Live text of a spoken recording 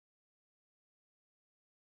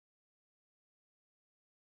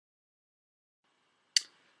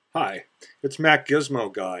Hi, it's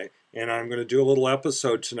MacGizmoGuy, and I'm going to do a little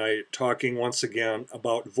episode tonight talking once again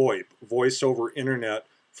about VoIP, Voice over Internet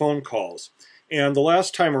phone calls. And the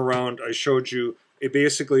last time around I showed you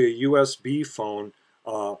basically a USB phone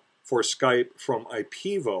for Skype from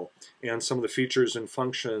Ipevo and some of the features and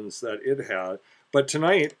functions that it had. But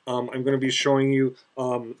tonight I'm going to be showing you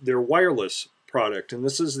their wireless product, and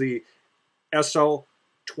this is the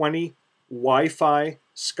S0-20 Wi-Fi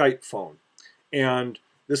Skype phone. And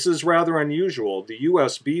this is rather unusual. The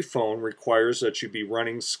USB phone requires that you be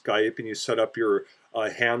running Skype and you set up your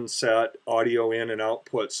handset, audio in and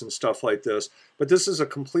outputs and stuff like this. But this is a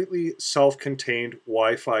completely self-contained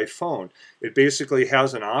Wi-Fi phone. It basically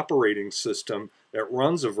has an operating system that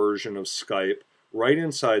runs a version of Skype right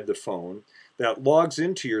inside the phone that logs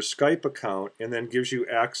into your Skype account and then gives you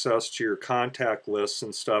access to your contact lists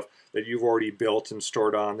and stuff that you've already built and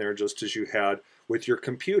stored on there just as you had with your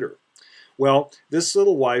computer. Well, this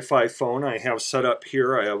little Wi-Fi phone I have set up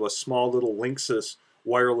here, I have a small little Linksys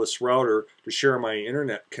wireless router to share my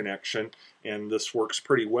internet connection, and this works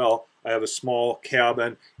pretty well. I have a small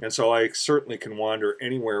cabin, and so I certainly can wander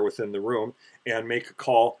anywhere within the room and make a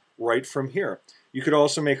call right from here. You could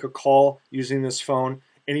also make a call using this phone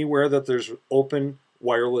anywhere that there's open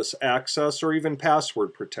wireless access or even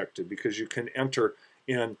password protected, because you can enter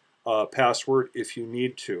in a password if you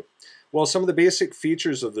need to. Well, some of the basic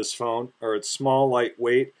features of this phone are it's small,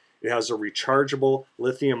 lightweight. It has a rechargeable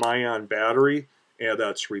lithium-ion battery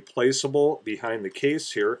that's replaceable behind the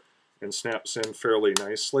case here and snaps in fairly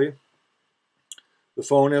nicely. The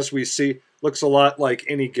phone, as we see, looks a lot like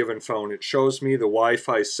any given phone. It shows me the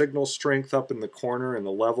Wi-Fi signal strength up in the corner and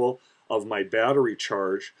the level of my battery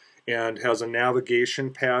charge, and has a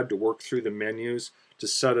navigation pad to work through the menus to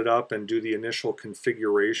set it up and do the initial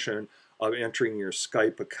configuration of entering your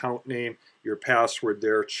Skype account name, your password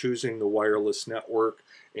there, choosing the wireless network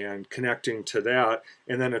and connecting to that,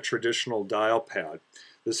 and then a traditional dial pad.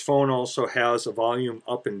 This phone also has a volume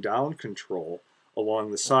up and down control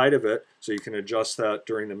along the side of it, so you can adjust that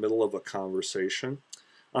during the middle of a conversation.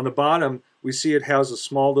 On the bottom, we see it has a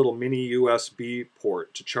small little mini USB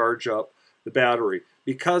port to charge up the battery.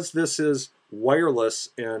 Because this is wireless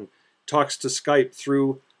and talks to Skype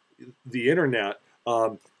through the internet,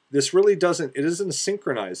 this really isn't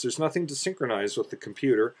synchronized. There's nothing to synchronize with the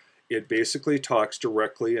computer. It basically talks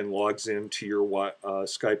directly and logs into your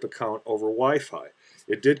Skype account over Wi-Fi.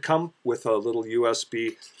 It did come with a little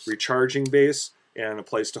USB recharging base and a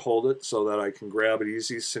place to hold it so that I can grab it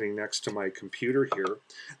easy sitting next to my computer here.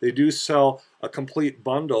 They do sell a complete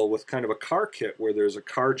bundle with kind of a car kit where there's a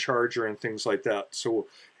car charger and things like that. So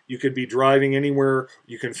you could be driving anywhere,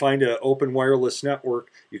 you can find an open wireless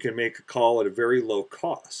network, you can make a call at a very low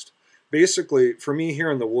cost. Basically, for me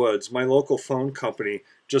here in the woods, my local phone company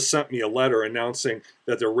just sent me a letter announcing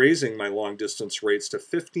that they're raising my long distance rates to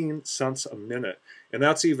 15 cents a minute. And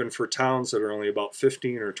that's even for towns that are only about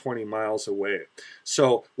 15 or 20 miles away.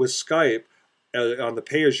 So with Skype, on the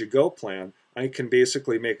pay-as-you-go plan, I can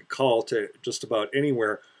basically make a call to just about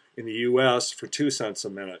anywhere in the US for 2 cents a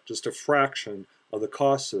minute, just a fraction of the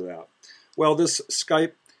cost of that. Well, this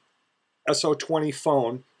Skype S0-20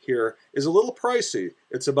 phone here is a little pricey.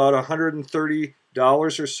 It's about $130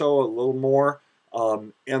 or so, a little more.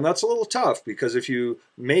 And that's a little tough, because if you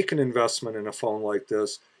make an investment in a phone like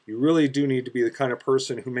this, you really do need to be the kind of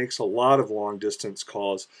person who makes a lot of long distance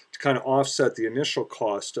calls to kind of offset the initial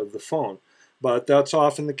cost of the phone. But that's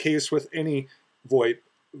often the case with any VoIP,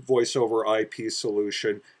 voice over IP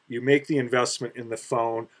solution. You make the investment in the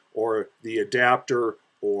phone or the adapter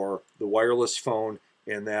or the wireless phone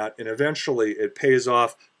and eventually it pays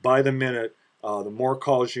off by the minute. The more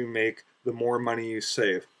calls you make, the more money you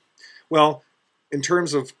save. Well, in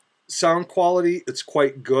terms of sound quality, it's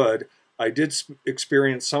quite good. I did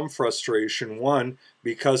experience some frustration, one,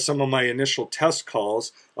 because some of my initial test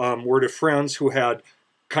calls were to friends who had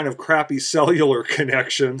kind of crappy cellular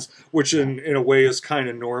connections, which in a way is kind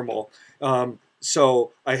of normal.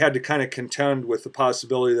 So I had to kind of contend with the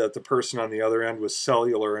possibility that the person on the other end was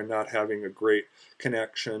cellular and not having a great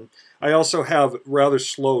connection. I also have rather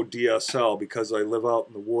slow DSL because I live out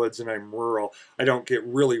in the woods and I'm rural. I don't get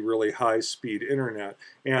really high speed internet,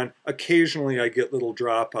 and occasionally I get little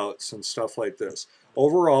dropouts and stuff like this.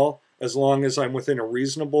 Overall, as long as I'm within a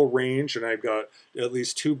reasonable range and I've got at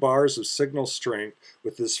least 2 bars of signal strength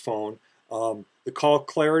with this phone, the call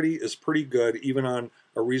clarity is pretty good even on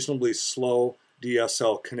a reasonably slow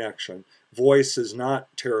DSL connection. Voice is not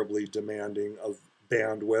terribly demanding of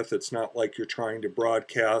bandwidth. It's not like you're trying to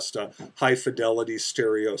broadcast a high fidelity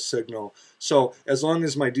stereo signal. So as long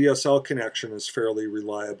as my DSL connection is fairly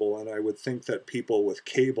reliable, and I would think that people with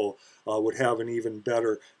cable would have an even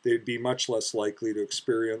better, they'd be much less likely to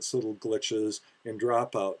experience little glitches and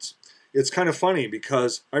dropouts. It's kind of funny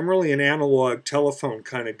because I'm really an analog telephone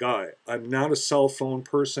kind of guy. I'm not a cell phone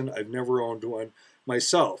person. I've never owned one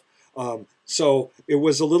myself. So it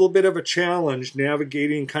was a little bit of a challenge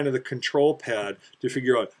navigating kind of the control pad to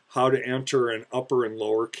figure out how to enter in upper and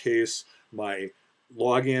lower case my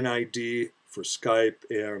login ID for Skype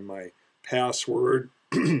and my password,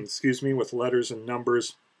 excuse me, with letters and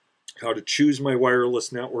numbers, how to choose my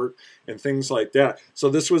wireless network and things like that. So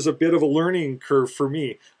this was a bit of a learning curve for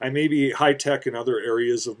me. I may be high-tech in other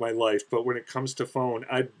areas of my life, but when it comes to phone,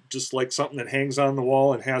 I just like something that hangs on the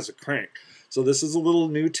wall and has a crank. So this is a little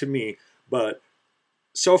new to me, but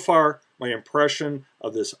so far my impression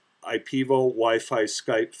of this Ipevo Wi-Fi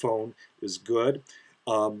Skype phone is good.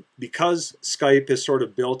 Because Skype is sort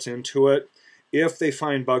of built into it, if they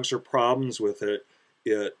find bugs or problems with it,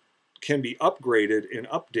 it can be upgraded and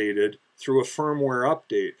updated through a firmware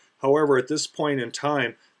update. However, at this point in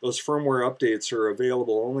time, those firmware updates are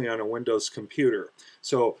available only on a Windows computer.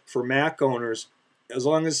 So for Mac owners, as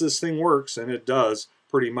long as this thing works, and it does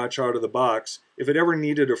pretty much out of the box, if it ever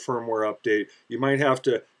needed a firmware update, you might have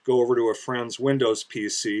to go over to a friend's Windows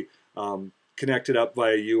PC, connect it up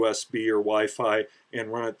via USB or Wi-Fi,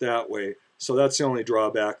 and run it that way. So that's the only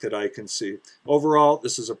drawback that I can see. Overall,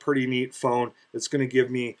 this is a pretty neat phone. It's going to give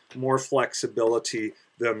me more flexibility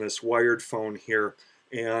than this wired phone here.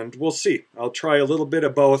 And we'll see. I'll try a little bit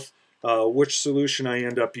of both. Which solution I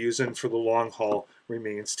end up using for the long haul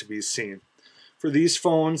remains to be seen. For these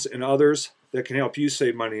phones and others that can help you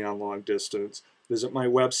save money on long distance, visit my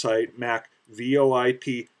website,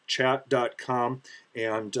 MacVoIPchat.com,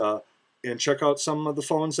 and check out some of the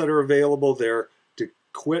phones that are available there.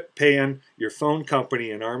 Quit paying your phone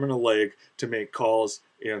company an arm and a leg to make calls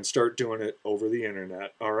and start doing it over the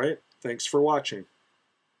internet. All right? Thanks for watching.